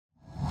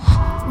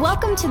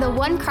Welcome to the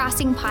One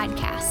Crossing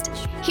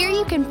podcast. Here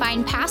you can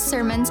find past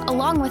sermons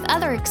along with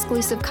other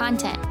exclusive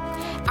content.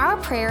 Our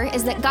prayer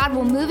is that God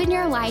will move in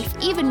your life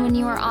even when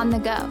you are on the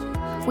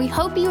go. We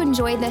hope you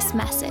enjoy this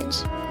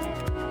message.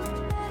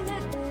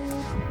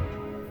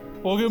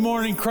 Well, good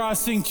morning,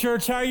 Crossing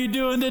Church. How are you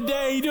doing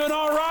today? You doing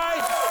all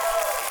right?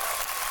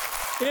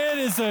 It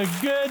is a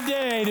good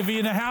day to be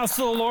in the house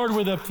of the Lord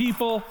with the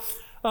people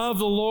of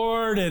the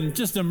Lord and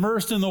just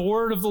immersed in the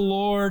Word of the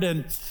Lord.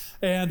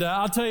 And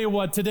I'll tell you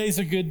what, today's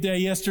a good day.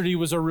 Yesterday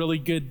was a really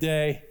good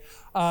day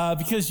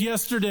because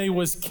yesterday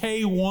was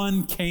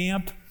K1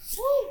 camp.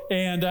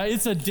 And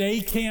it's a day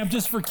camp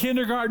just for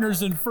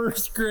kindergartners and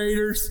first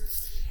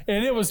graders.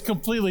 And it was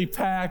completely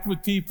packed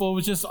with people. It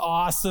was just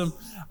awesome.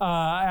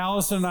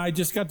 Allison and I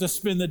just got to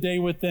spend the day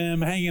with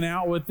them, hanging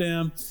out with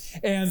them.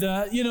 And,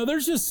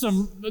 there's just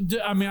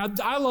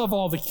I love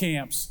all the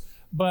camps.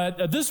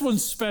 But this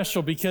one's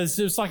special because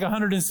it's like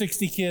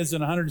 160 kids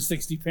and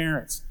 160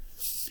 parents.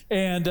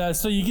 And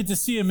so you get to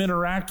see them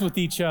interact with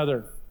each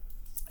other.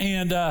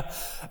 And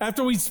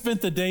after we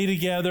spent the day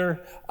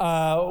together,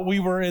 we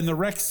were in the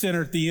rec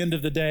center at the end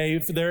of the day,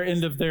 for their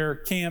end of their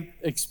camp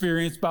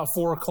experience, about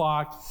 4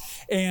 o'clock.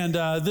 And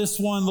this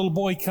one little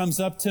boy comes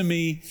up to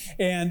me,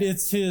 and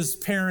it's his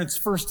parents'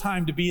 first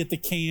time to be at the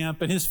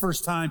camp, and his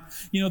first time.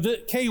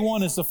 The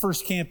K1 is the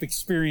first camp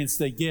experience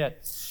they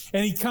get.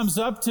 And he comes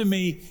up to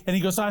me, and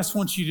he goes, "I just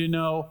want you to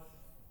know,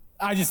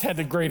 I just had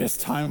the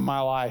greatest time of my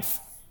life."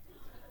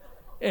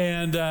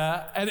 And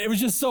it was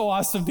just so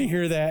awesome to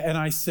hear that. And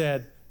I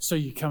said, "So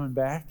you coming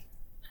back?"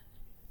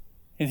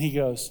 And he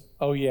goes,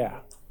 "Oh, yeah,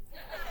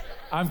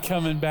 I'm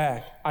coming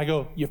back." I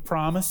go, "You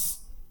promise?"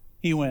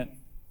 He went,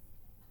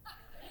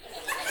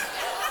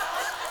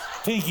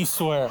 pinky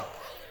swear.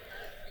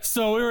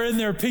 So we were in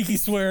there pinky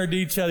swearing to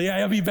each other. "Yeah,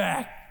 I'll be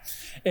back."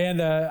 And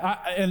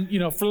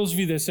for those of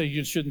you that say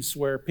you shouldn't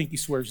swear, pinky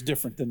swear is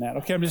different than that.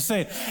 Okay, I'm just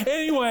saying.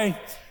 Anyway,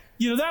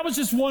 that was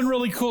just one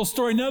really cool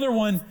story. Another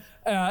one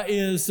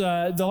is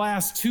the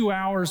last 2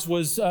 hours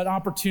was an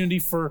opportunity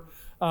for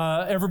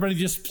everybody to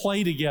just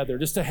play together,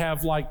 just to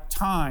have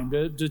time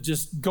to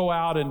just go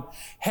out and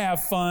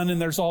have fun.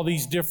 And there's all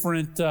these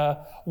different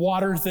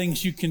water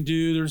things you can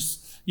do.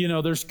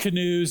 There's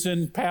canoes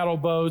and paddle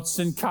boats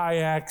and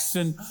kayaks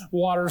and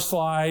water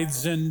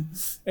slides and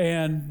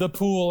the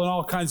pool and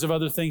all kinds of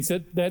other things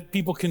that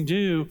people can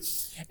do.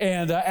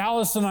 And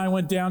Alice and I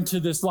went down to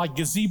this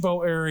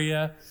gazebo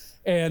area,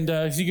 and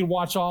so you could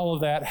watch all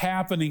of that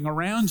happening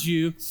around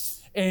you.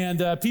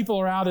 And people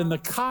are out in the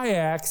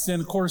kayaks,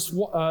 and of course,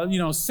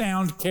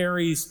 sound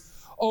carries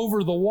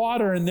over the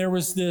water. And there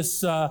was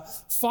this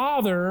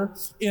father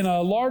in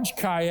a large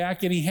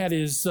kayak, and he had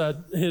his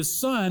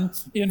son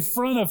in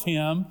front of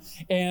him,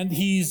 and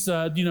he's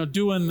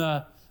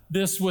doing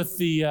this with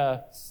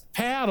the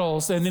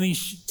paddles, and then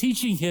he's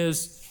teaching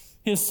his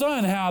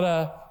son how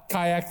to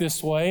kayak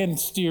this way and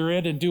steer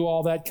it and do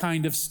all that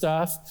kind of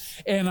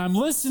stuff. And I'm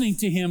listening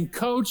to him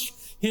coach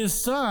his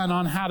son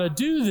on how to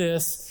do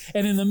this.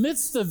 And in the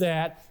midst of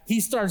that, he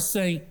starts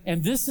saying,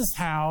 "And this is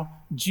how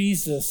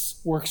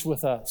Jesus works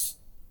with us."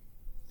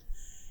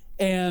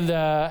 And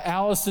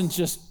Allison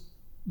just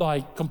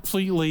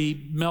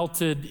completely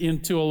melted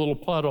into a little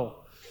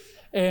puddle.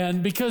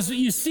 And because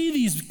you see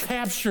these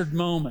captured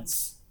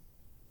moments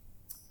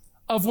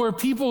of where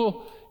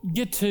people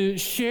get to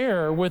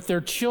share with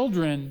their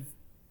children,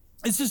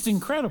 it's just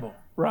incredible,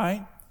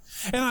 right?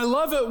 And I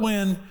love it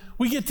when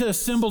we get to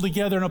assemble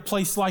together in a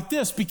place like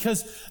this,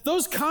 because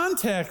those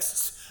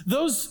contexts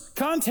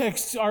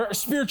are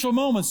spiritual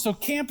moments. So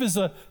camp is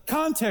a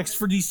context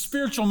for these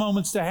spiritual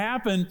moments to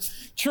happen.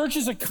 Church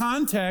is a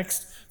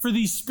context for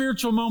these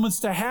spiritual moments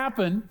to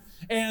happen.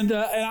 And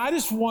I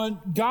just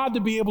want God to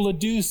be able to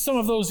do some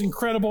of those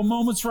incredible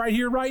moments right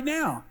here, right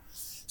now.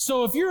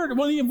 So if you're at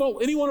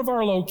any one of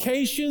our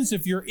locations,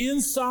 if you're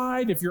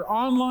inside, if you're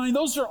online,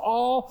 those are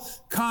all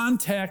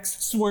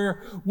contexts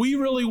where we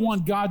really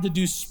want God to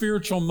do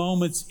spiritual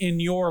moments in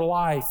your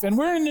life. And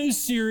we're in a new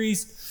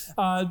series,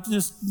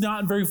 just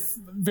not very,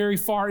 very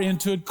far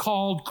into it,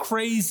 called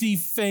Crazy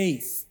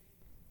Faith.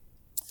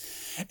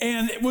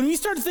 And when we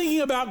start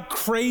thinking about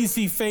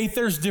crazy faith,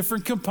 there's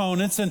different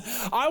components. And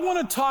I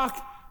want to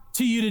talk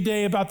to you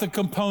today about the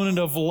component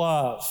of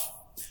love.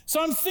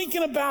 So I'm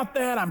thinking about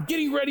that. I'm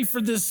getting ready for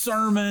this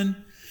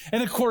sermon.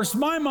 And of course,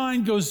 my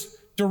mind goes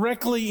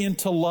directly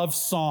into love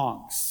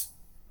songs,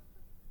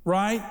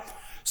 right?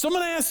 So I'm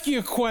going to ask you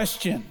a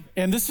question.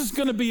 And this is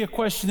going to be a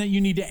question that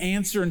you need to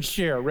answer and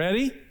share.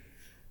 Ready?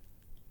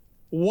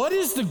 What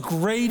is the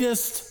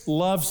greatest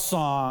love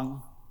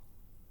song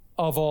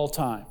of all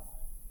time?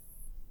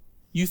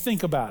 You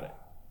think about it.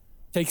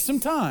 Take some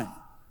time.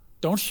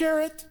 Don't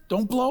share it.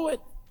 Don't blow it.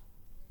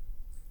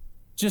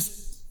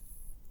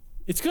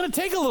 It's going to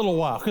take a little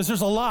while because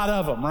there's a lot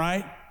of them,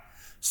 right?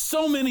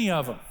 So many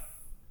of them.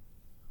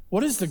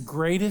 What is the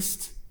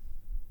greatest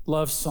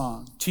love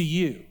song to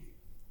you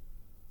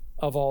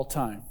of all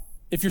time?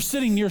 If you're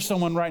sitting near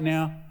someone right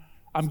now,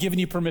 I'm giving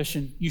you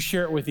permission. You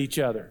share it with each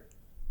other.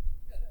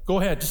 Go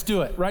ahead, just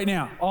do it right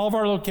now. All of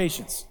our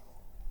locations.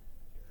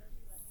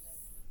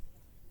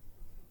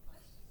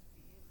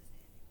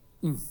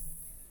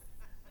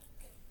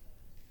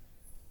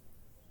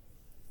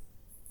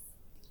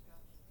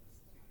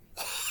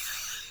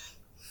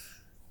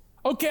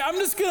 Okay, I'm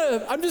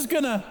just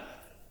gonna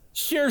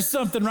share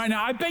something right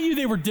now. I bet you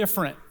they were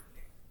different.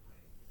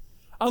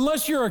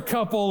 Unless you're a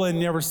couple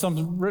and there was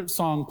some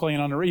song playing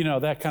on the,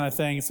 that kind of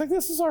thing. It's like,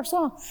 this is our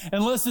song.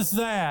 Unless it's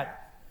that.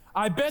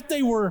 I bet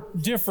they were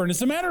different.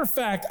 As a matter of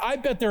fact, I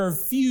bet there are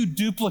few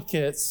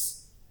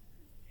duplicates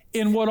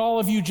in what all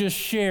of you just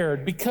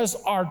shared, because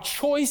our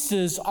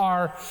choices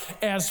are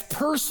as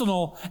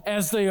personal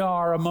as they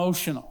are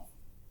emotional,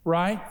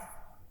 right?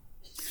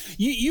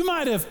 You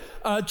might have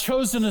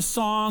chosen a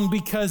song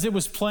because it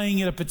was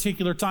playing at a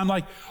particular time,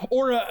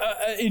 or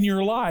in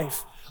your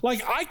life.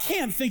 Like, I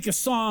can't think of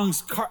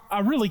songs, I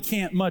really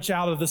can't much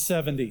out of the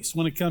 70s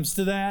when it comes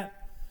to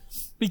that,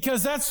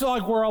 because that's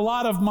like where a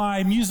lot of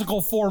my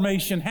musical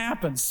formation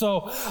happens.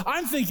 So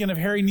I'm thinking of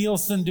Harry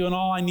Nilsson doing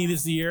All I Need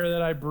Is the Air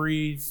That I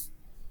Breathe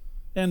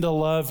and To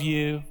Love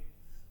You.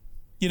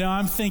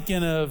 I'm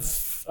thinking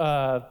of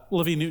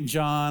Olivia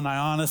Newton-John, I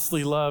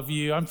Honestly Love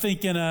You. I'm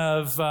thinking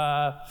of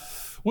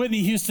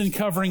Whitney Houston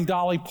covering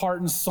Dolly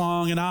Parton's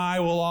song, And I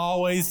Will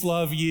Always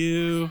Love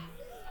You.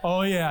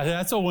 Oh yeah,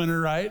 that's a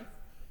winner, right?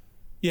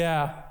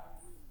 Yeah.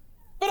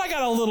 But I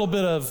got a little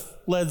bit of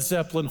Led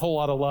Zeppelin, Whole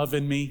Lot of Love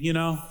in me,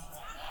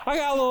 I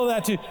got a little of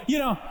that too,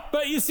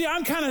 But you see,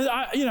 I'm kind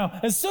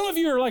of, and some of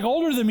you are like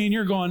older than me and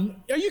you're going,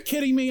 are you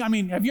kidding me? I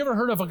mean, have you ever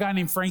heard of a guy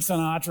named Frank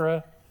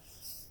Sinatra?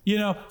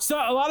 So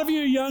a lot of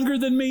you are younger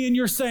than me and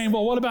you're saying,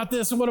 well, what about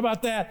this and what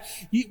about that?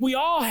 We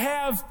all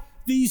have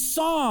these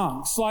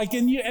songs,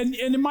 and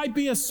it might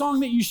be a song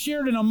that you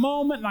shared in a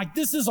moment, like,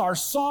 this is our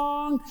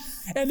song.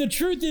 And the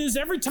truth is,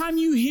 every time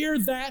you hear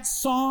that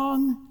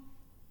song,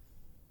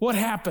 what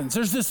happens?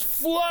 There's this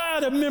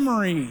flood of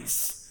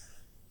memories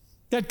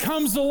that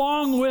comes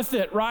along with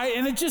it, right?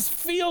 And it just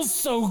feels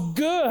so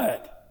good.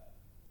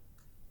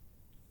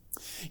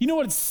 You know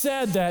what it's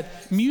said,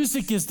 that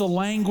music is the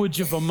language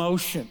of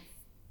emotion.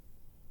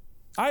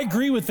 I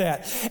agree with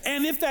that.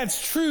 And if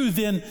that's true,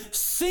 then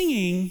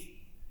singing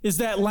is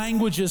that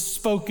language of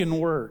spoken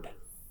word.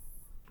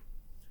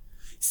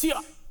 See,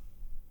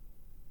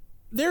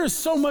 there is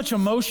so much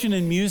emotion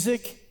in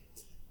music,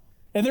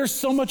 and there's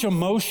so much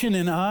emotion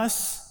in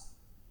us.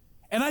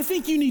 And I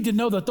think you need to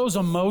know that those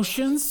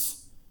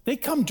emotions, they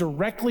come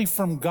directly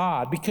from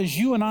God, because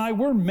you and I,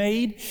 we're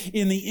made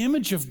in the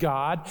image of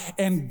God,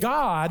 and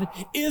God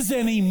is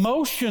an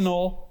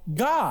emotional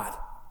God.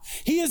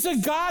 He is a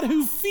God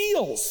who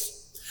feels.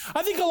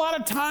 I think a lot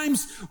of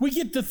times we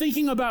get to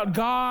thinking about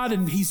God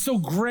and he's so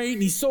great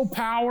and he's so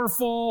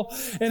powerful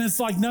and it's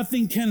like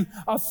nothing can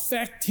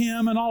affect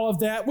him and all of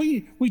that.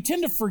 We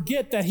tend to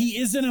forget that he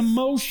is an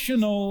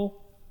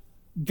emotional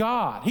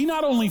God. He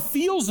not only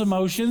feels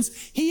emotions,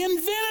 he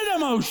invented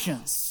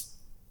emotions.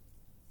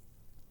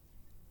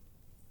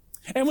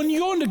 And when you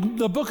go into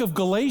the book of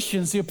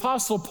Galatians, the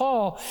Apostle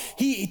Paul,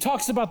 he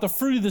talks about the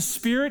fruit of the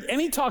Spirit, and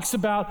he talks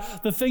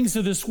about the things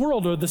of this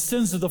world, or the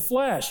sins of the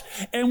flesh.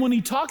 And when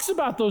he talks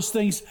about those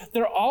things,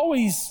 they're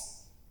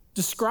always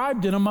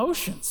described in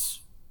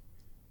emotions.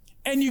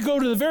 And you go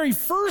to the very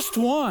first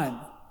one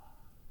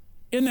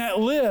in that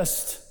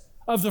list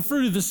of the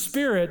fruit of the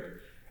Spirit,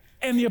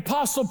 and the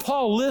Apostle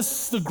Paul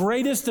lists the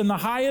greatest and the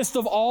highest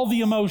of all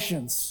the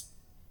emotions,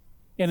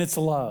 and it's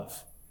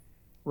love,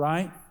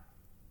 right?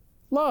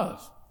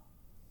 Love.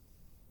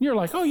 You're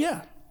like, oh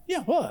yeah,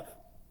 love.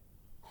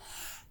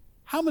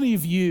 How many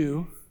of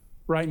you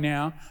right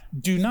now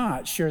do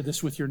not share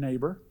this with your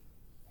neighbor?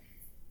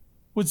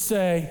 Would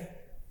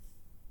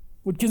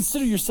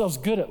consider yourselves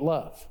good at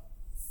love?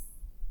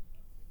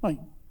 Like,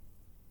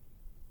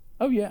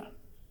 oh yeah,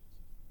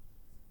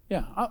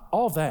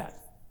 all that.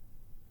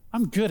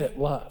 I'm good at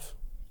love.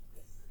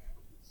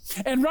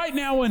 And right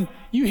now, when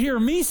you hear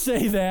me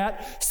say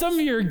that, some of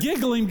you are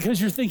giggling because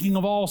you're thinking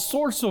of all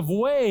sorts of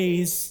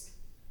ways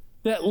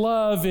that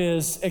love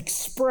is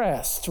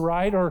expressed,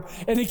 right?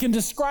 And it can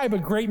describe a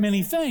great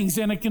many things,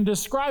 and it can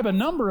describe a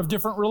number of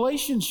different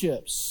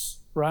relationships,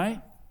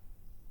 right?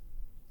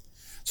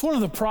 It's one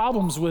of the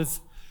problems with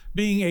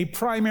being a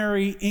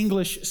primary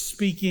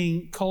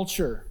English-speaking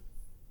culture.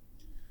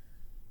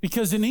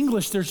 Because in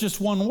English, there's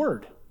just one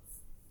word.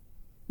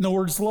 And the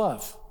word's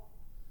love.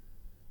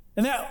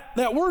 And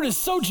that word is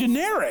so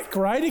generic,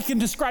 right? It can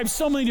describe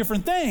so many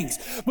different things.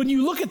 When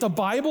you look at the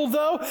Bible,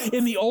 though,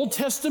 in the Old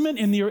Testament,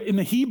 in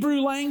the Hebrew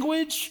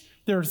language,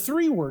 there are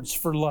 3 words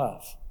for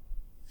love.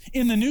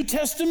 In the New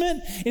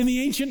Testament, in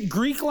the ancient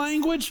Greek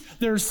language,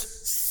 there's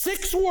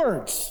 6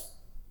 words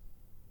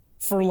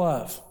for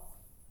love.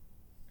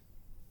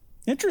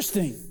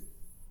 Interesting.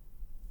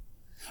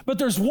 But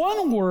there's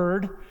one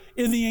word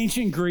in the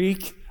ancient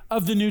Greek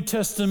of the New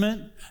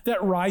Testament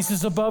that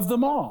rises above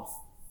them all.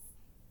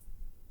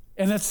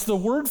 And that's the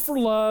word for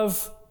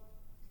love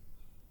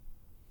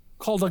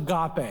called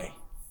agape,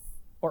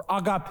 or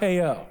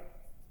agapeo.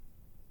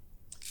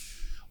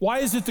 Why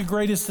is it the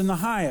greatest and the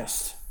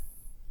highest?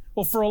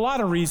 Well, for a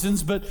lot of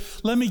reasons, but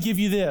let me give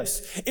you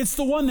this. It's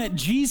the one that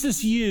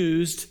Jesus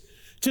used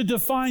to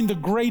define the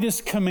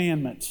greatest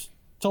commandment.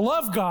 To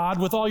love God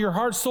with all your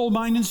heart, soul,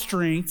 mind, and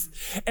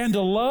strength, and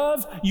to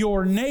love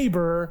your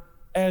neighbor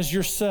as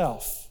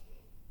yourself.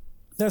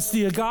 That's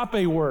the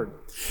agape word.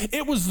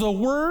 It was the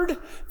word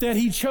that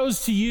he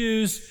chose to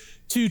use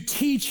to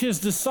teach his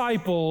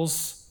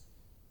disciples,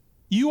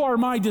 you are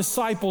my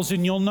disciples,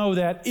 and you'll know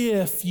that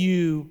if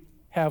you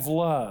have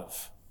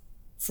love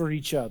for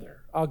each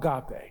other.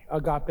 Agape,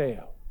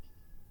 agapeo.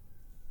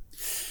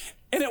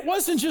 And it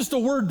wasn't just a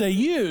word they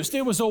used.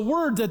 It was a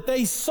word that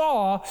they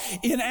saw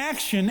in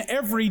action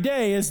every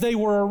day as they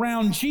were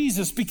around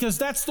Jesus, because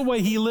that's the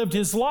way he lived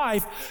his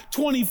life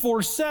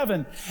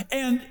 24/7.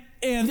 And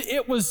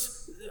it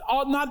was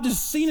not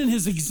just seen in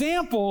his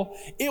example,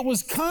 it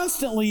was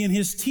constantly in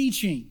his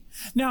teaching.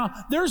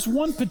 Now, there's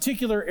one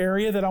particular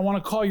area that I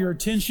want to call your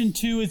attention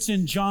to. It's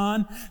in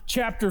John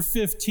chapter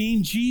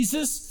 15.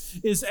 Jesus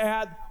is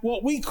at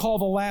what we call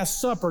the Last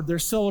Supper. They're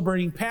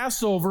celebrating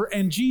Passover,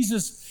 and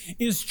Jesus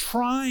is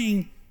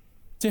trying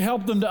to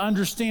help them to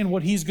understand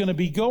what he's going to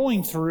be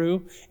going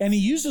through, and he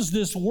uses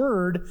this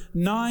word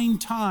 9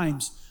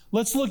 times.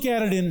 Let's look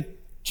at it in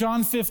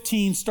John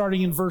 15,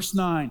 starting in verse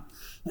 9.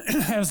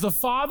 As the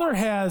Father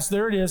has,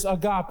 there it is,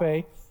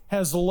 agape,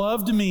 has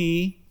loved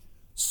me,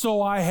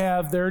 so I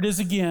have, there it is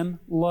again,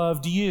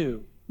 loved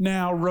you.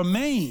 Now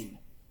remain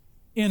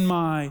in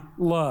my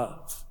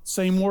love.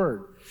 Same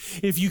word.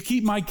 If you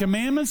keep my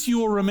commandments, you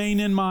will remain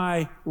in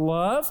my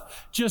love,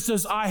 just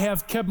as I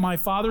have kept my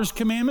Father's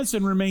commandments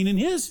and remain in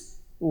his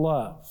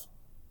love.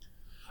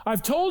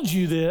 I've told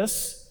you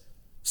this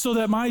so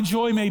that my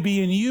joy may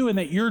be in you and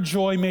that your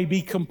joy may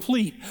be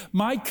complete.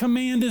 My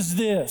command is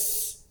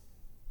this: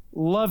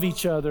 love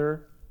each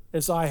other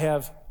as I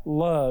have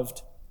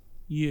loved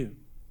you.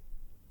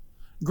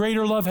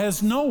 Greater love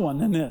has no one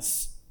than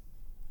this,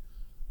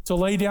 to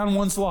lay down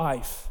one's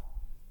life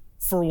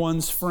for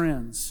one's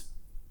friends.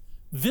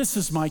 This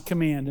is my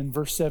command in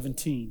verse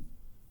 17.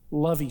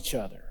 Love each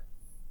other.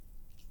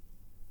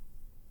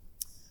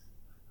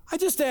 I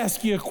just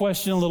asked you a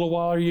question a little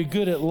while. Are you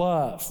good at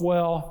love?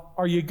 Well,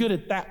 are you good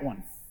at that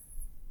one?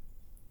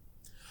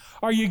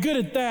 Are you good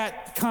at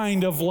that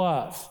kind of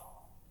love?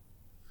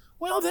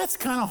 Well, that's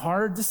kind of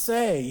hard to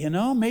say, you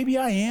know. Maybe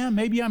I am,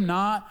 maybe I'm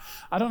not.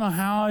 I don't know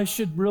how I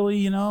should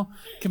really,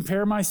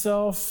 compare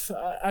myself.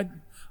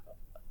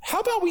 How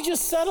about we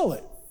just settle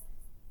it?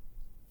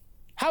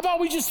 How about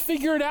we just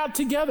figure it out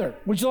together?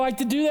 Would you like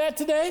to do that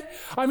today?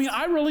 I mean,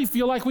 I really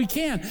feel like we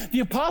can.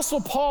 The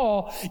Apostle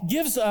Paul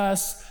gives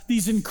us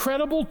these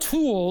incredible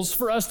tools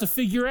for us to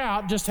figure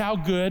out just how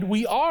good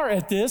we are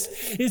at this.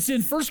 It's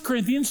in 1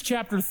 Corinthians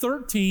chapter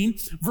 13,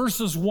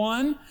 verses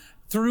 1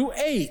 through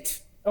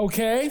 8.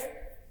 Okay?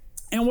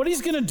 And what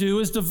he's going to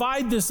do is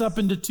divide this up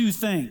into 2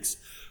 things.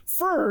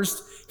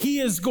 First, he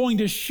is going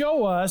to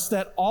show us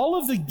that all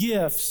of the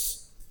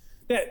gifts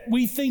that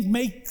we think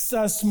makes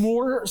us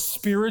more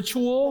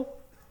spiritual,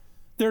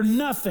 they're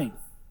nothing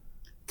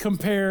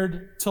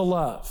compared to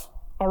love.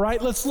 All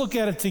right? Let's look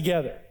at it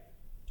together.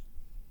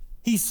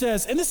 He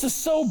says, and this is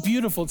so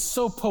beautiful, it's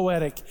so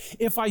poetic.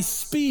 If I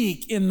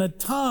speak in the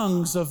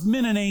tongues of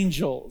men and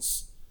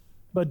angels,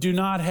 but do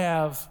not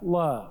have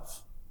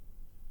love,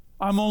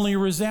 I'm only a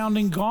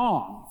resounding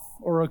gong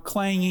or a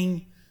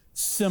clanging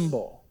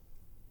cymbal.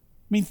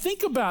 I mean,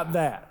 think about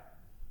that.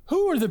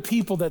 Who are the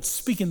people that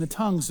speak in the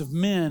tongues of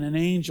men and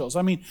angels?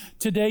 I mean,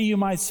 today you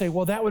might say,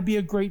 well, that would be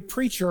a great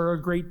preacher or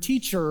a great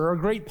teacher or a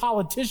great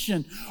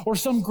politician or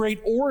some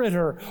great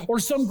orator or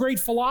some great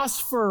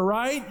philosopher,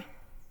 right?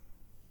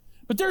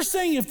 But they're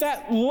saying if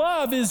that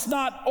love is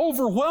not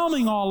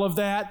overwhelming all of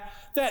that,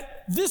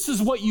 that this is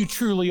what you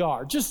truly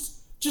are, just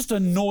a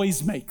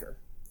noisemaker.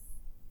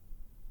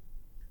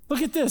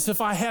 Look at this.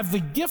 If I have the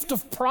gift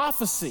of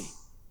prophecy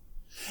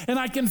and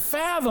I can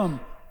fathom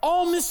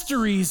all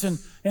mysteries and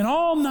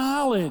all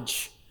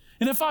knowledge,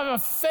 and if I have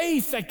a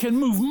faith that can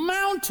move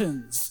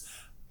mountains,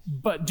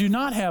 but do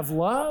not have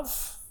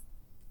love,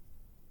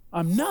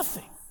 I'm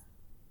nothing.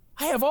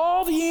 I have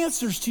all the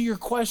answers to your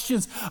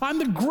questions. I'm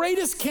the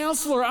greatest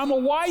counselor. I'm a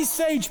wise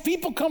sage.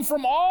 People come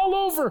from all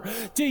over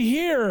to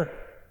hear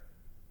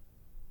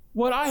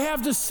what I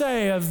have to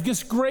say of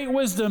this great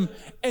wisdom.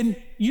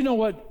 And you know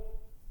what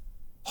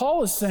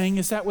Paul is saying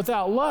is that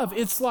without love,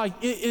 it's like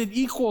it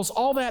equals,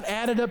 all that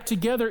added up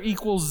together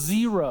equals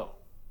 0.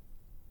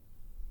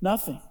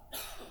 Nothing.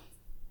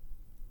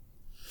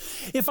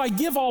 If I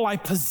give all I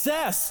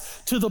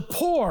possess to the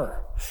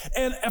poor,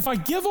 and if I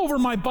give over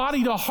my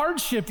body to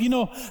hardship,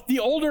 the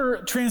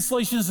older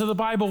translations of the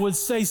Bible would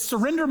say,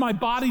 surrender my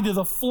body to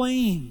the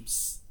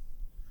flames,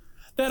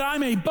 that I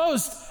may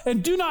boast,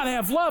 and do not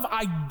have love,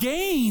 I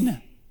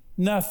gain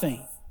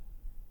nothing.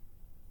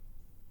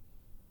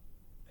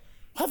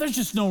 Well, there's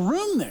just no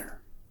room there.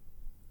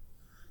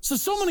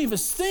 So many of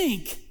us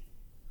think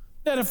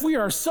that if we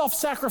are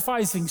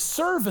self-sacrificing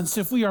servants,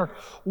 if we are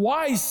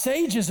wise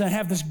sages and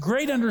have this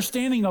great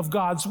understanding of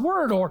God's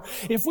word, or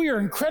if we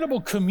are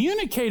incredible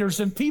communicators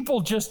and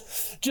people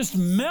just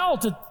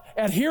melt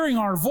at hearing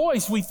our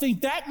voice, we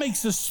think that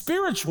makes us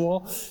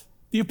spiritual.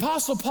 The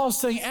Apostle Paul is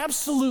saying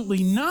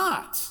absolutely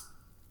not.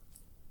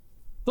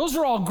 Those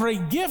are all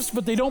great gifts,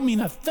 but they don't mean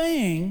a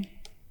thing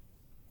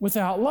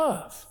without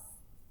love.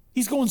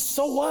 He's going,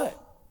 so what?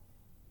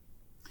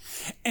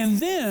 And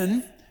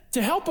then,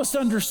 to help us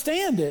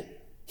understand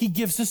it, he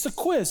gives us a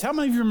quiz. How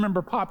many of you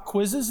remember pop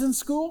quizzes in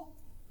school?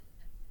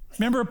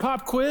 Remember a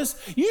pop quiz?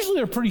 Usually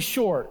they're pretty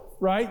short,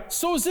 right?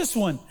 So is this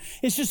one.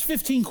 It's just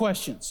 15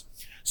 questions.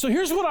 So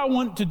here's what I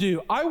want to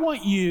do. I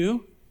want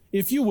you,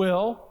 if you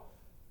will,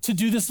 to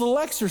do this little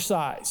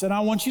exercise. And I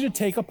want you to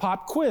take a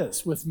pop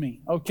quiz with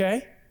me,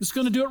 okay? Just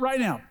going to do it right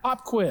now.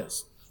 Pop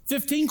quiz.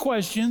 15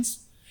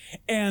 questions.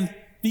 And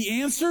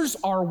the answers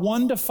are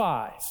 1 to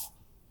 5.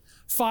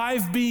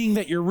 5 being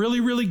that you're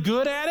really, really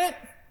good at it.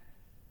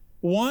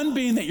 1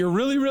 being that you're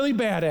really, really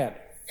bad at it.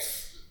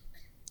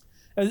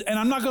 And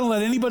I'm not going to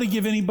let anybody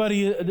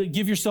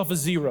give yourself a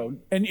 0.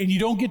 And you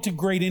don't get to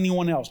grade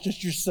anyone else,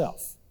 just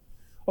yourself.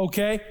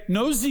 Okay?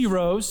 No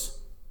zeros.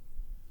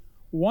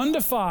 1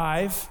 to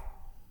 5.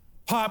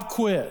 Pop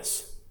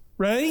quiz.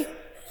 Ready?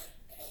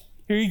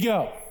 Here you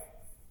go.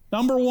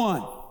 Number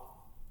 1.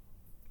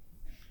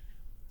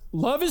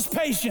 Love is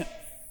patient.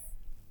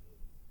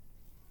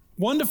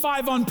 1 to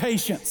 5 on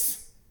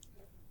patience.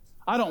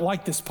 I don't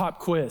like this pop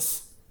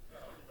quiz.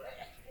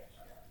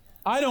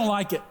 I don't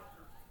like it.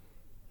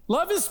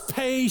 Love is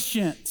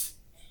patient.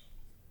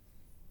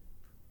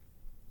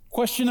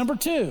 Question number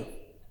 2.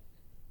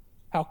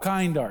 How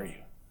kind are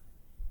you?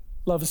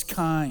 Love is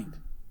kind.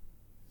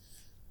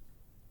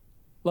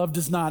 Love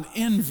does not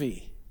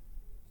envy.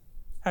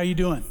 How you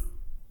doing?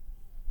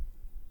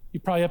 You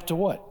probably up to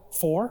what?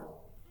 4?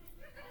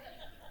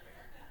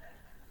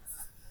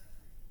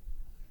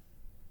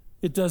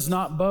 It does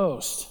not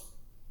boast.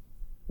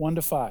 1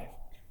 to 5.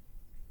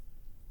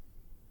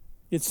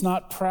 It's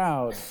not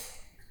proud.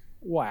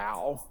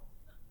 Wow.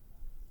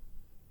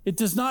 It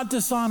does not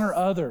dishonor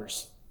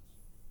others.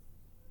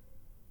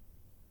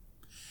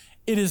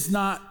 It is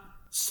not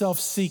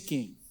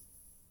self-seeking.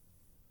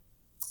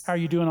 How are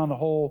you doing on the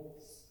whole?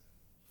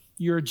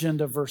 Your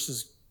agenda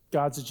versus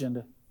God's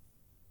agenda.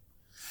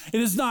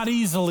 It is not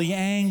easily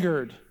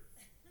angered.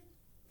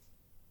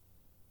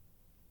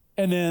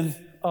 And then,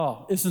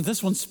 isn't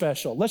this one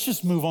special? Let's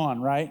just move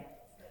on, right?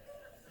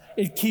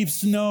 It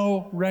keeps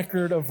no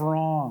record of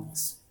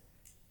wrongs.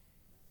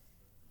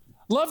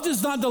 Love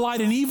does not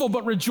delight in evil,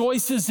 but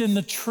rejoices in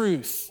the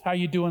truth. How are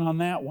you doing on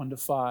that? 1 to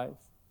 5.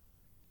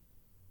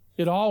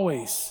 It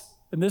always,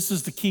 and this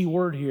is the key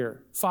word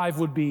here, 5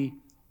 would be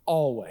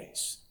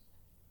always.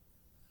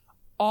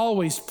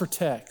 Always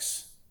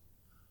protects.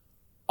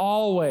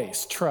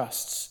 Always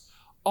trusts.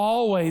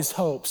 Always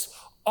hopes.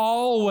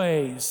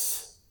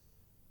 Always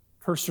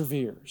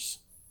perseveres.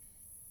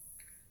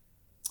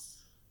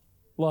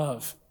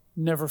 Love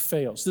never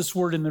fails. This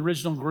word in the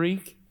original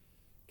Greek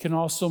can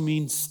also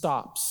mean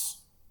stops.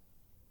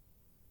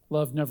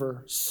 Love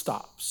never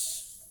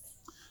stops.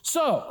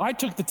 So, I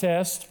took the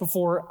test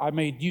before I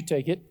made you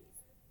take it.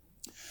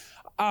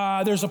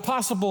 There's a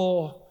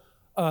possible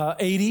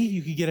 80.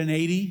 You could get an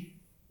 80.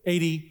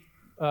 80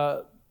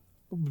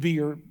 would be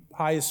your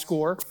highest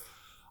score.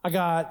 I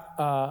got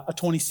a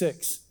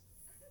 26.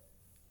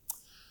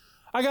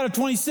 I got a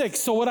 26.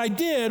 So what I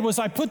did was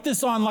I put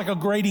this on like a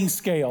grading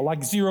scale,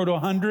 like 0 to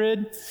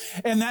 100,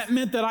 and that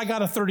meant that I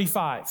got a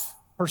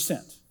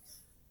 35%.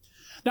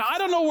 Now, I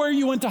don't know where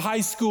you went to high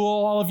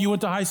school. All of you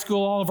went to high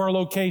school, all of our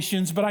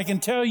locations, but I can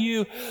tell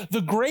you the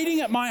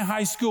grading at my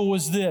high school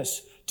was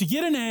this. To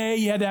get an A,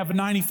 you had to have a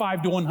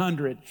 95 to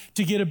 100.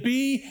 To get a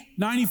B,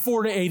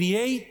 94 to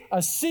 88.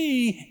 A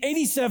C,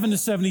 87 to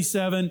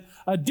 77.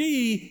 A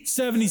D,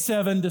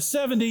 77 to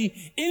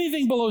 70.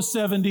 Anything below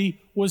 70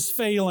 was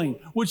failing,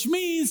 which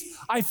means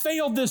I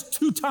failed this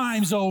 2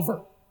 times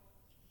over.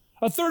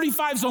 A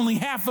 35 is only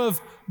half of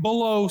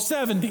below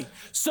 70.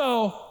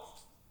 So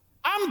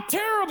I'm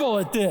terrible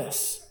at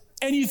this.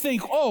 And you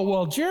think, oh,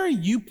 well, Jerry,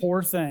 you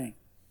poor thing.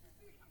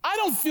 I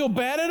don't feel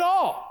bad at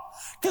all.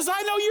 Because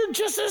I know you're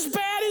just as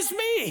bad as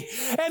me.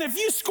 And if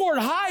you scored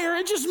higher,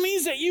 it just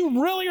means that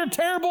you really are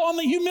terrible on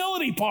the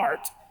humility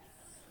part.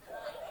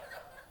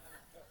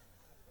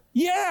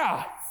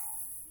 Yeah.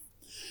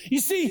 You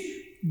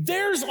see,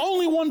 there's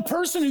only one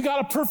person who got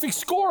a perfect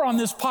score on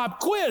this pop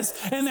quiz,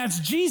 and that's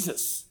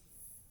Jesus.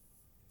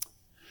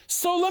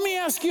 So let me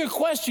ask you a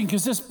question,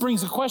 because this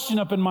brings a question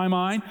up in my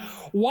mind.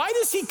 Why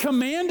does he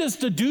command us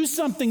to do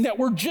something that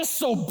we're just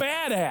so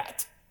bad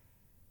at?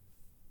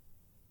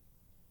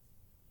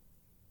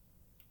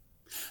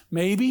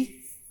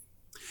 Maybe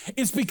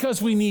it's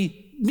because we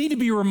need to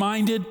be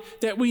reminded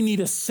that we need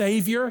a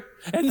Savior,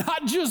 and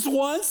not just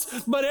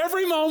once, but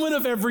every moment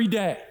of every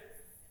day.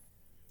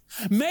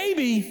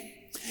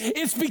 Maybe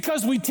it's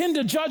because we tend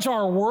to judge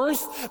our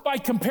worth by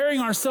comparing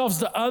ourselves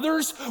to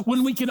others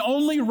when we can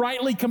only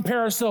rightly compare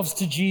ourselves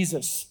to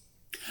Jesus.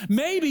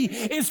 Maybe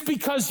it's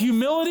because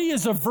humility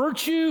is a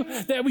virtue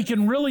that we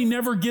can really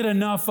never get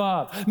enough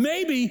of.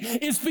 Maybe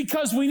it's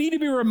because we need to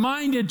be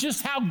reminded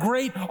just how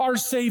great our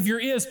Savior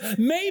is.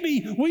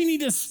 Maybe we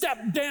need to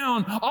step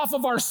down off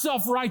of our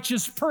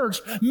self-righteous perch.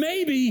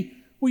 Maybe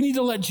we need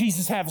to let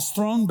Jesus have his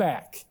throne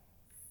back.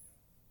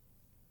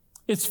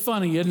 It's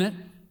funny, isn't it?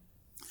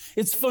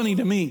 It's funny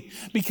to me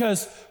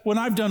because when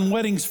I've done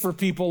weddings for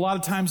people, a lot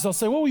of times they'll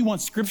say, well, we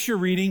want scripture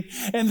reading.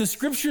 And the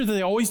scripture that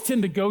they always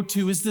tend to go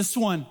to is this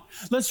one.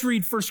 Let's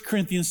read 1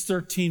 Corinthians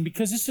 13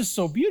 because it's just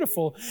so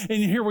beautiful.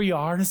 And here we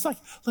are. And it's like,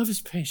 love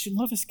is patient,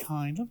 love is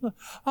kind. And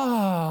a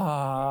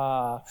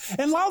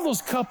lot of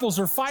those couples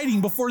are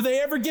fighting before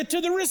they ever get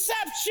to the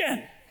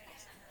reception.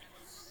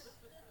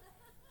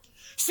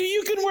 See,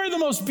 you can wear the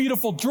most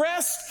beautiful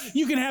dress.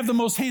 You can have the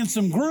most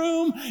handsome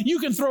groom. You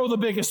can throw the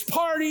biggest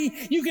party.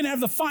 You can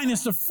have the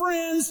finest of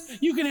friends.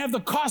 You can have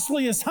the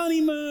costliest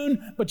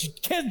honeymoon, but you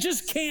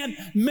just can't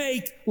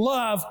make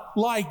love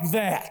like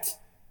that.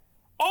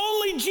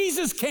 Only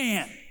Jesus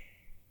can.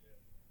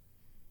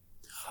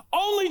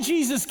 Only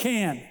Jesus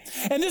can.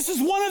 And this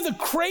is one of the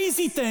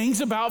crazy things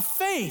about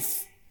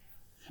faith,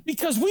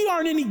 because we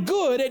aren't any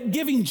good at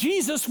giving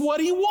Jesus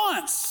what he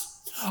wants.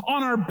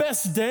 On our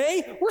best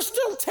day, we're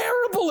still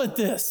terrible at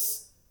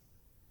this.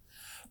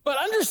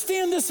 But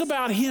understand this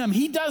about him.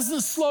 He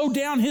doesn't slow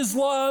down his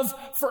love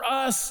for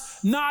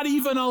us, not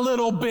even a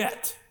little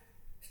bit.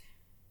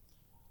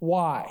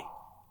 Why?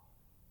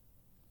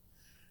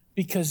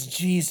 Because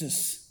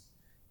Jesus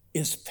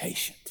is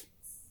patient.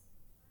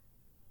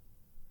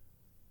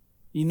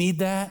 You need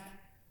that?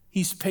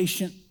 He's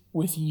patient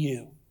with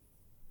you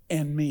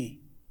and me.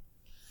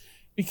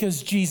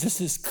 Because Jesus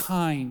is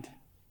kind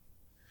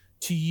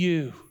to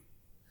you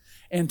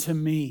and to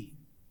me.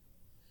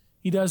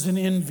 He doesn't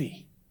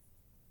envy.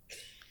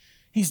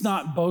 He's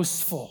not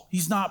boastful.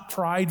 He's not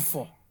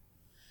prideful.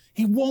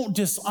 He won't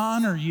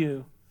dishonor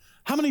you.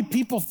 How many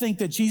people think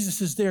that Jesus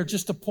is there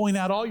just to point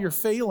out all your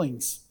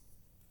failings?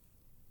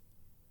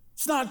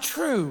 It's not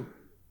true.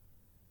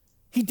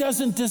 He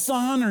doesn't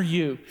dishonor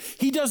you.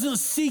 He doesn't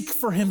seek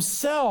for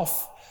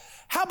himself.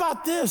 How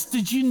about this?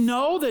 Did you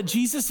know that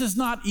Jesus is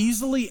not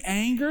easily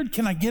angered?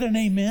 Can I get an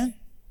amen?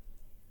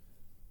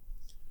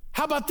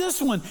 How about this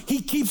one?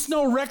 He keeps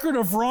no record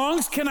of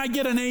wrongs. Can I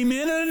get an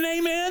amen and an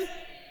amen?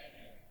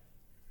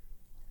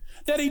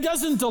 That he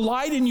doesn't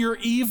delight in your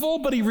evil,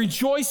 but he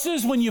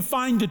rejoices when you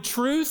find the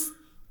truth.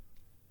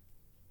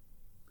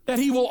 That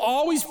he will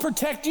always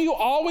protect you,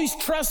 always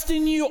trust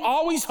in you,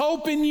 always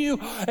hope in you,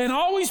 and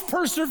always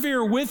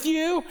persevere with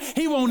you.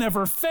 He won't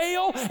ever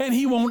fail, and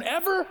he won't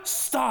ever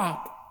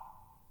stop.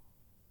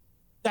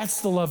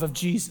 That's the love of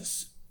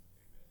Jesus.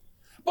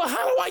 But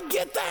how do I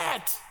get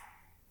that?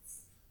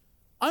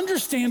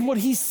 Understand what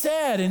he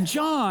said in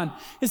John.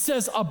 It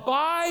says,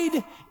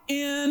 abide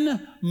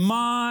in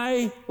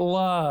my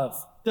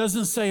love.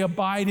 Doesn't say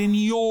abide in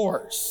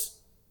yours.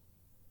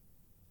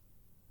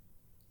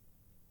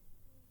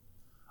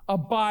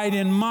 Abide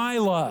in my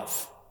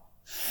love.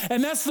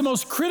 And that's the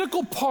most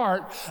critical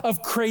part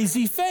of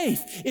crazy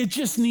faith. It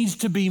just needs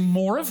to be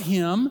more of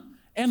him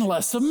and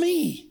less of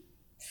me.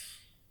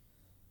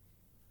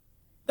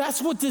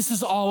 That's what this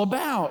is all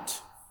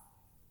about.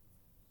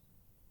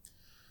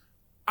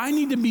 I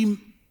need to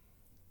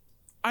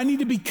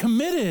be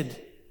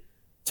committed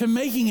to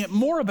making it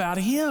more about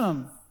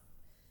him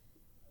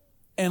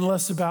and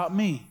less about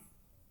me.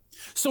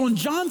 So in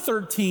John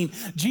 13,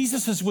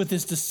 Jesus is with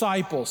his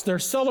disciples. They're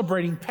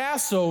celebrating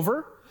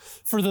Passover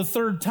for the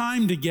third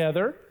time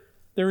together.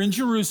 They're in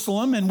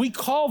Jerusalem, and we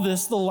call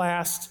this the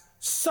Last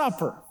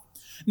Supper.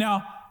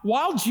 Now,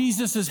 while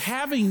Jesus is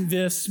having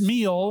this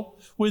meal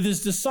with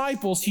his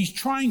disciples, he's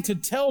trying to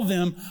tell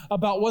them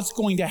about what's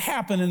going to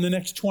happen in the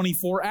next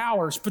 24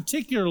 hours,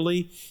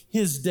 particularly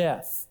his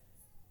death.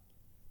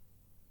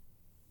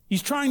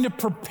 He's trying to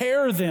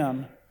prepare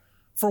them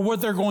for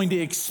what they're going to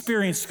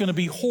experience. It's going to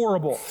be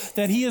horrible.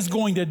 That he is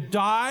going to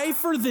die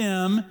for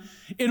them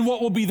in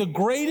what will be the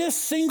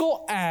greatest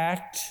single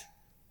act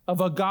of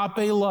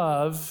agape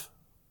love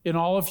in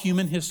all of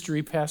human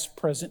history, past,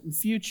 present, and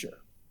future.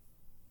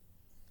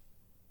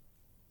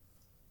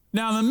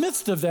 Now, in the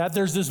midst of that,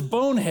 there's this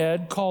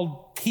bonehead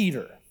called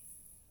Peter,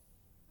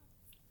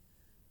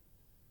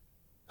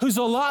 who's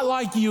a lot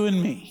like you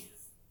and me.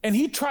 And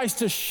he tries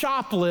to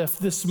shoplift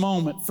this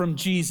moment from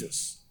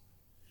Jesus.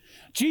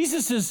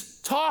 Jesus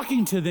is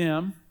talking to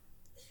them,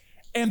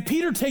 and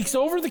Peter takes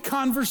over the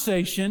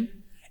conversation,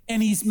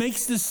 and he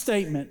makes this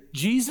statement,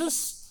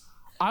 Jesus,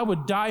 I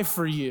would die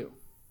for you.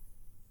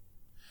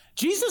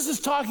 Jesus is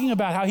talking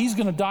about how he's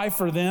going to die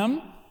for them,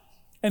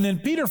 and then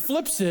Peter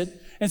flips it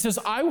and says,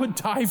 I would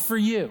die for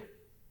you.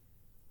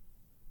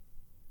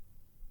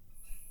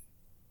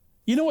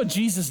 You know what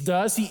Jesus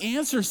does? He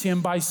answers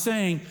him by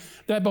saying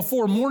that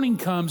before morning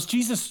comes,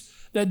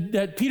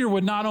 that Peter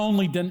would not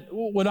only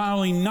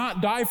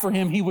not die for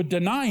him, he would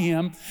deny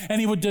him, and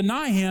he would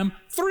deny him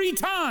 3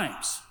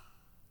 times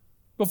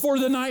before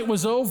the night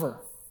was over.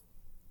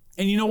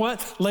 And you know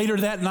what? Later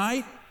that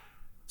night,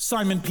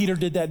 Simon Peter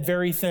did that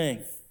very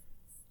thing.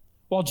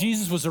 While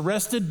Jesus was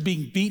arrested,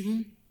 being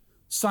beaten,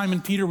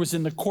 Simon Peter was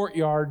in the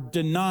courtyard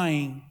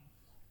denying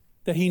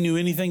that he knew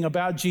anything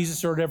about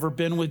Jesus or had ever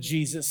been with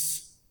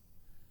Jesus.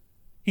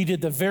 He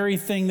did the very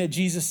thing that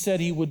Jesus said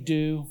he would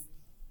do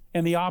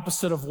and the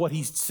opposite of what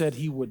he said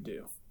he would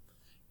do.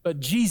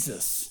 But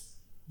Jesus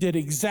did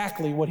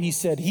exactly what he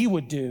said he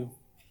would do.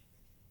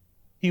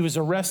 He was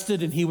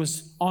arrested and he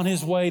was on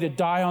his way to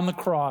die on the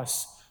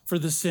cross for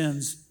the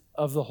sins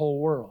of the whole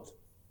world.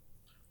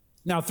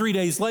 Now, 3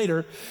 days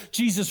later,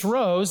 Jesus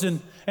rose,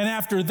 and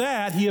after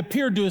that, he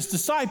appeared to his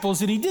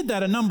disciples, and he did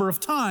that a number of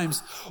times.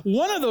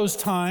 One of those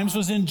times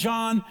was in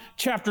John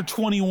chapter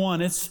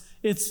 21.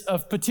 It's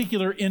of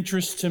particular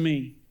interest to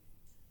me.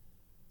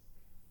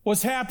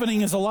 What's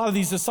happening is a lot of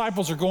these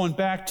disciples are going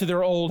back to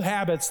their old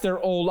habits, their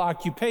old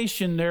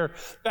occupation. They're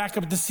back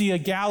up to Sea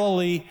of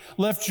Galilee,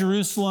 left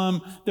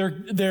Jerusalem.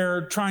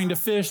 They're trying to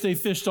fish. They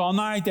fished all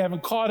night. They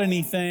haven't caught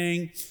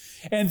anything.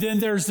 And then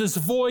there's this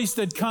voice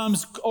that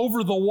comes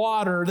over the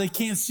water. They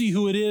can't see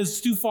who it is.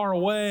 It's too far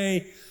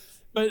away.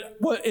 But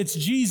it's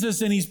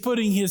Jesus, and he's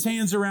putting his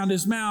hands around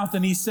his mouth,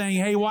 and he's saying,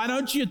 hey, why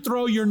don't you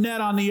throw your net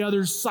on the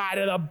other side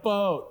of the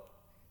boat?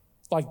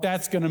 Like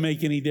that's going to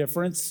make any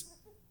difference.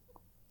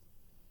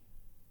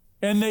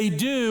 And they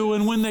do,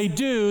 and when they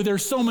do,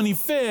 there's so many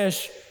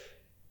fish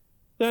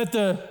that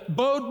the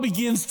boat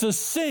begins to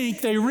sink.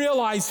 They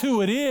realize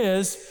who it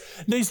is.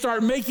 They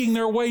start making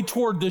their way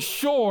toward the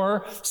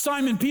shore.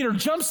 Simon Peter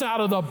jumps out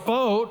of the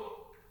boat,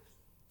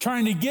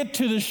 trying to get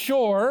to the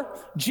shore.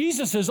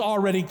 Jesus has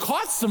already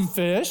caught some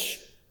fish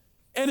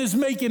and is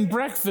making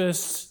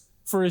breakfast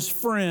for his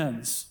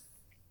friends.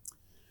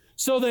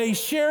 So they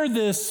share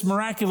this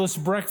miraculous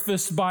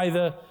breakfast by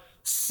the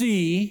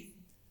sea.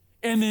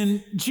 And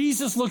then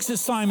Jesus looks at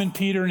Simon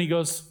Peter and he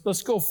goes,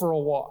 let's go for a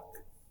walk.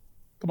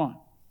 Come on.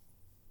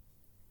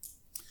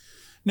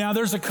 Now,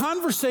 there's a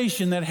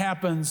conversation that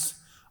happens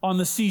on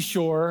the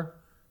seashore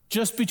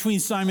just between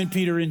Simon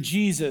Peter and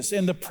Jesus.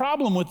 And the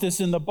problem with this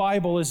in the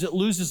Bible is it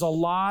loses a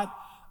lot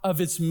of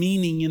its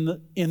meaning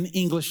in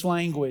English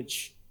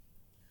language.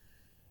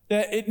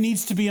 That it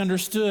needs to be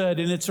understood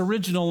in its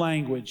original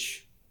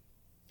language.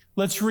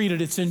 Let's read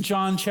it. It's in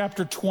John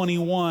chapter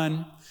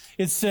 21.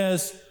 It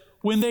says,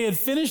 when they had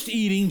finished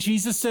eating,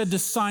 Jesus said to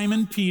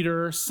Simon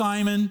Peter,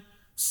 Simon,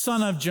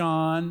 son of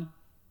John,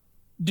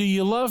 do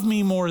you love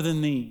me more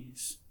than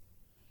these?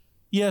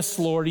 Yes,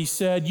 Lord, he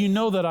said, you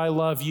know that I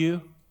love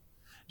you.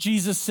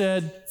 Jesus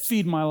said,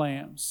 feed my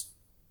lambs.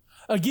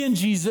 Again,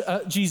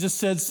 Jesus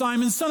said,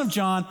 Simon, son of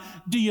John,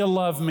 do you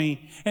love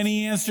me? And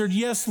he answered,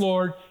 yes,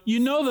 Lord, you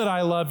know that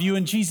I love you.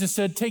 And Jesus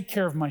said, take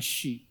care of my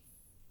sheep.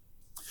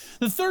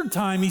 The third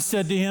time he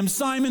said to him,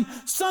 Simon,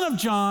 son of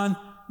John,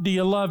 do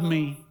you love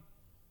me?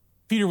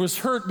 Peter was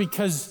hurt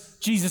because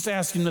Jesus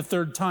asked him the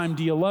third time,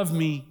 do you love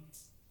me?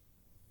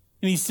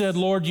 And he said,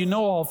 Lord, you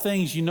know all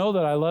things. You know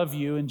that I love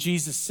you. And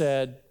Jesus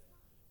said,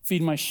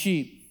 feed my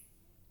sheep.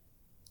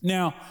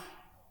 Now,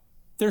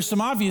 there's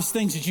some obvious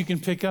things that you can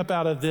pick up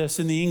out of this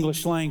in the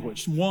English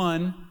language.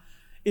 One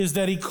is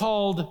that he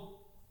called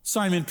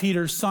Simon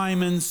Peter,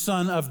 Simon,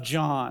 son of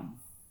John.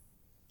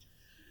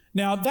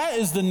 Now, that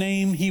is the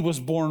name he was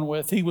born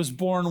with. He was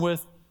born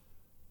with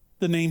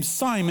the name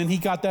Simon. He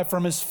got that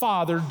from his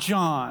father,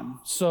 John.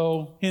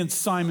 So, hence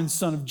Simon,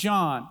 son of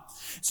John.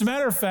 As a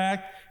matter of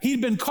fact,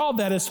 he'd been called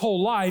that his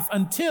whole life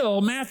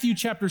until Matthew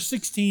chapter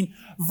 16,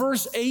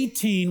 verse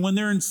 18, when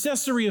they're in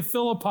Caesarea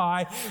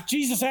Philippi.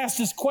 Jesus asked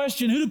this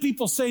question, who do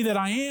people say that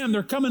I am?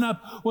 They're coming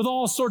up with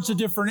all sorts of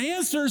different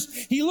answers.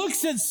 He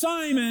looks at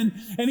Simon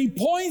and he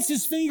points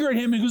his finger at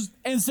him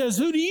and says,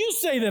 who do you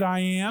say that I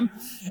am?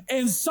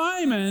 And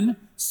Simon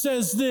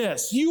says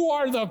this, you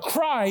are the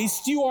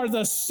Christ, you are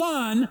the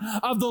Son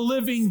of the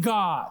living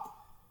God.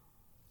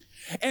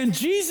 And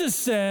Jesus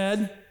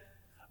said,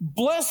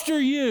 blessed are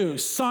you,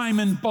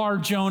 Simon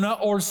Bar-Jonah,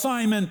 or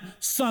Simon,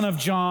 son of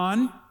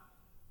John,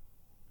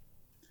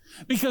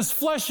 because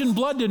flesh and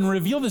blood didn't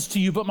reveal this to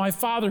you, but my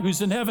Father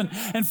who's in heaven.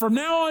 And from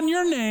now on,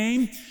 your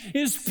name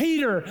is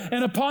Peter.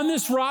 And upon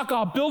this rock,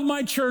 I'll build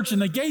my church,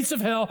 and the gates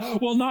of hell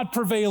will not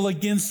prevail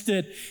against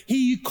it.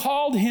 He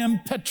called him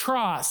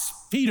Petros.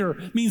 Peter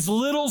means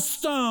little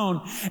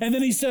stone. And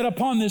then he said,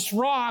 upon this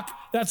rock,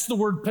 that's the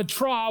word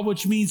Petra,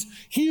 which means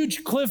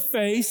huge cliff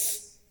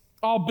face,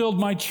 I'll build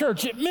my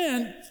church. It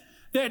meant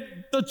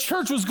that the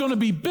church was going to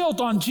be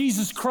built on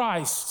Jesus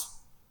Christ,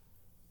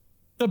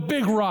 the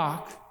big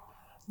rock.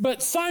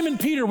 But Simon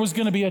Peter was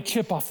going to be a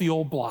chip off the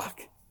old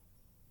block,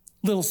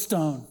 little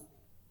stone.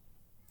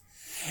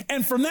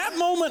 And from that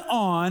moment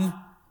on,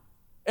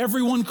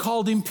 everyone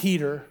called him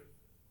Peter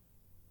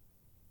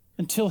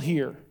until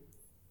here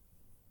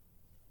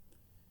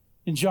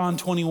in John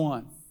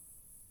 21,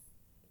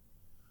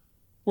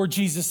 where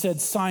Jesus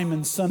said,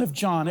 Simon, son of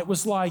John. It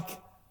was like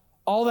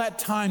all that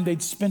time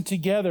they'd spent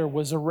together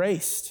was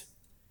erased.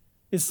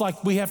 It's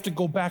like we have to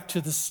go back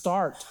to the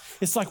start.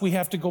 It's like we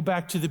have to go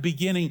back to the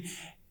beginning.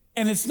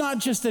 And it's not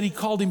just that he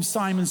called him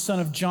Simon, son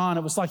of John.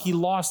 It was like he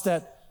lost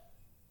that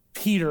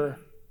Peter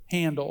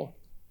handle.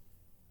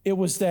 It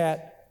was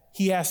that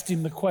he asked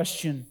him the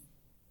question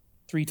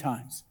 3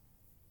 times.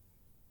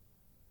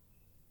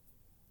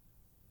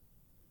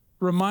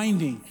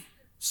 Reminding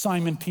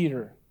Simon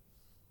Peter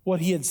what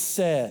he had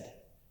said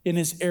in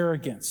his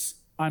arrogance.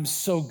 I'm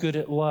so good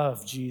at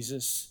love,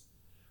 Jesus,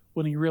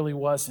 when he really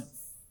wasn't.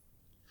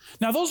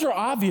 Now, those are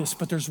obvious,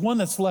 but there's one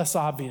that's less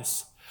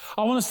obvious.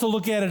 I want us to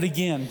look at it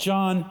again.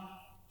 John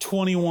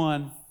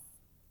 21.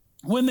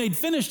 When they'd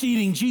finished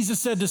eating, Jesus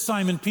said to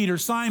Simon Peter,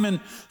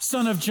 Simon,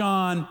 son of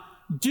John,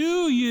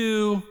 do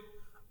you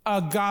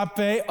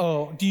agape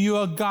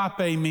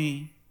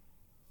me?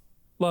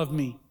 Love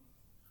me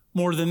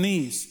more than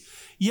these?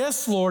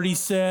 Yes, Lord, he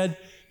said,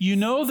 you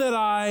know that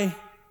I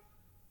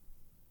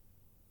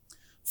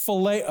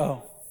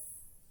phileo.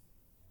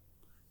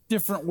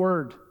 Different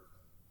word.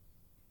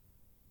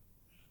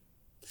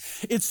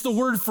 It's the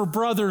word for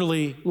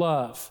brotherly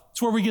love.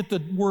 It's where we get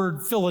the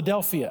word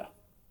Philadelphia.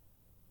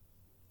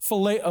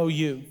 Phileo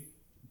you.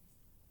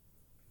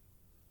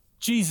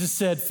 Jesus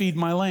said, feed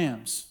my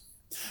lambs.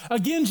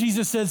 Again,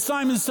 Jesus said,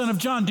 Simon, son of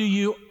John, do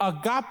you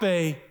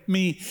agape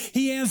me?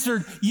 He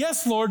answered,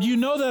 yes, Lord, you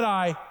know that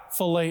I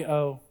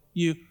phileo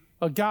you.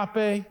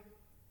 Agape,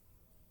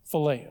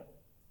 phileo.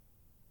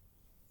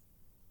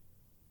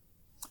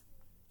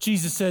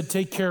 Jesus said,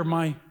 take care of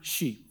my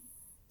sheep.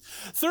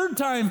 Third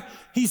time,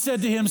 he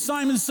said to him,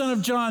 Simon, son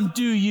of John,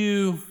 do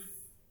you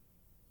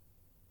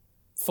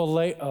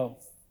phileo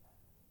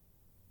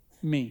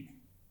me?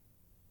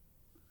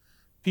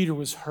 Peter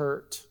was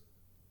hurt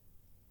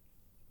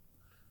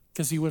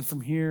because he went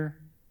from here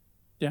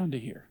down to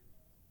here.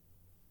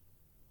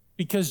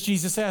 Because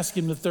Jesus asked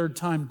him the third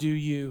time, do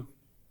you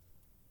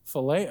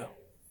phileo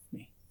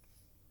me?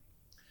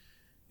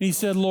 And he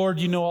said, Lord,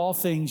 you know all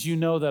things. You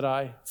know that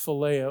I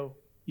phileo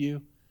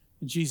you.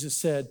 And Jesus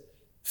said,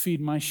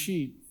 feed my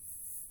sheep.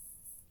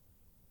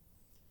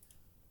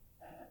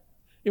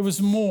 It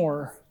was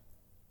more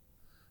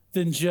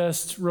than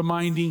just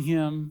reminding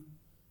him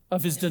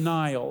of his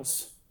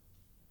denials.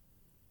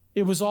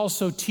 It was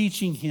also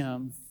teaching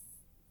him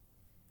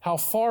how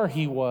far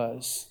he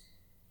was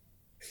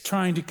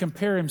trying to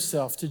compare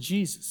himself to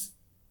Jesus,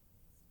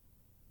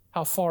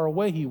 how far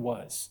away he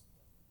was.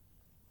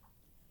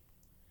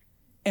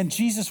 And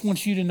Jesus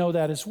wants you to know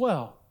that as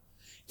well.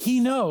 He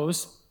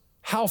knows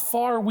how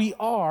far we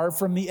are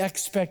from the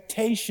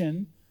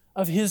expectation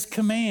of his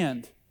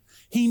command.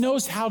 He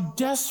knows how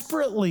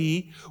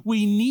desperately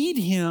we need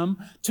him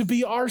to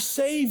be our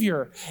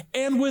Savior.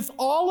 And with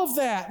all of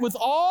that, with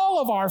all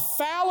of our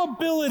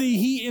fallibility,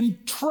 he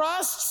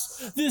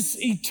entrusts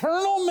this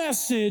eternal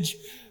message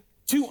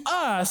to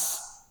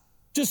us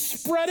to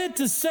spread it,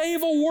 to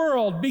save a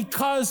world,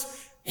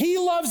 because he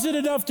loves it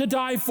enough to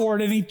die for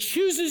it. And he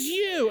chooses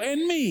you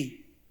and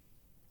me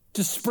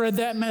to spread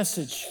that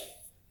message.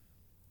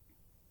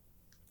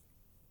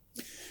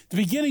 At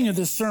the beginning of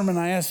this sermon,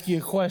 I asked you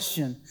a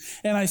question,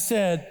 and I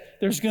said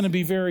there's going to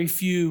be very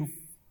few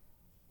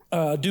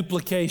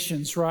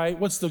duplications, right?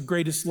 What's the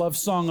greatest love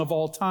song of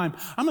all time?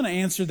 I'm going to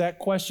answer that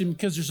question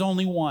because there's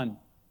only one.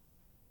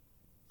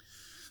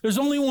 There's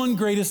only one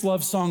greatest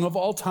love song of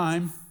all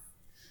time.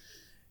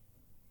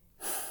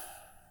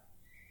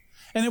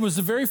 And it was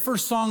the very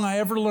first song I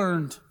ever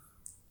learned.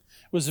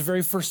 It was the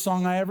very first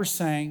song I ever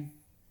sang.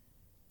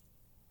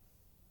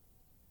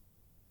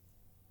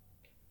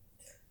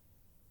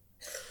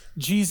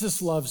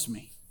 Jesus loves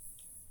me.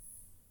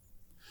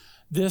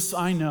 This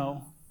I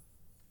know,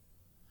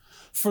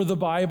 for the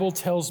Bible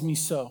tells me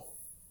so.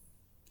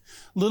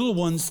 Little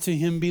ones to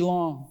him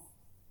belong.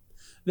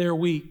 They're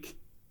weak,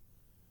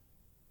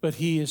 but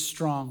he is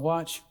strong.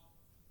 Watch.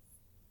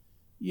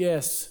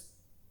 Yes,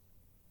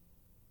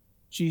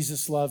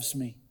 Jesus loves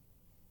me.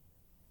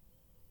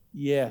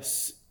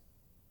 Yes,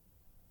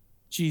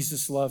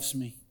 Jesus loves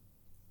me.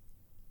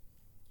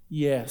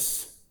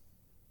 Yes,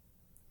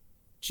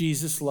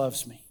 Jesus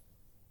loves me.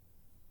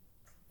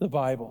 The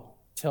Bible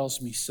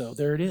tells me so.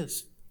 There it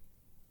is.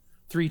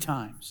 3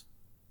 times.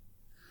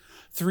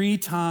 3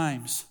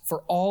 times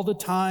for all the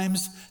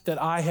times that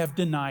I have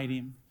denied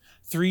him.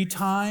 3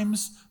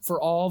 times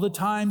for all the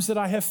times that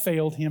I have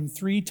failed him.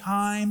 3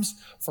 times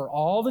for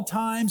all the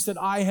times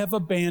that I have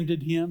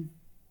abandoned him.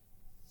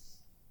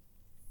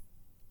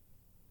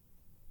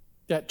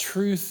 That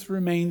truth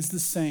remains the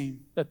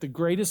same, that the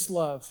greatest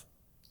love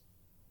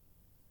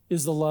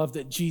is the love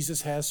that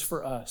Jesus has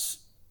for us.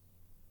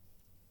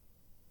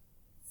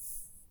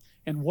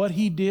 And what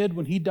he did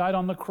when he died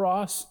on the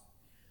cross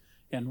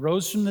and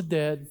rose from the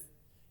dead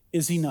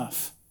is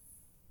enough.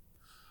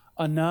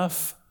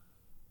 Enough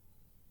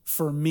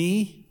for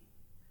me,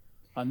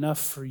 enough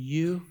for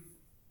you,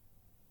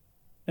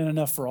 and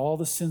enough for all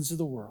the sins of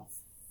the world.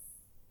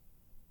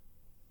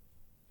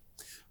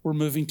 We're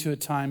moving to a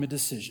time of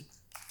decision.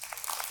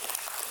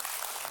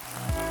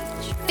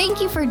 Thank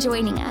you for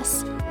joining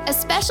us. A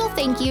special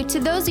thank you to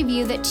those of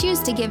you that choose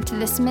to give to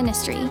this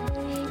ministry.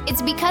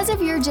 It's because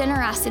of your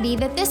generosity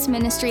that this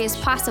ministry is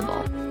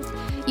possible.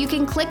 You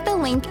can click the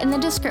link in the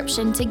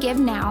description to give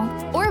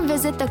now, or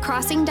visit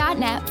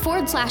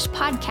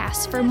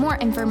thecrossing.net/podcast for more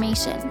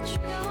information.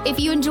 If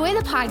you enjoy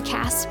the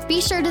podcast,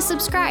 be sure to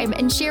subscribe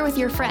and share with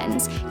your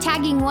friends,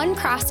 tagging One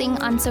Crossing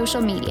on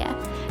social media.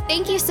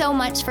 Thank you so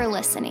much for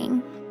listening.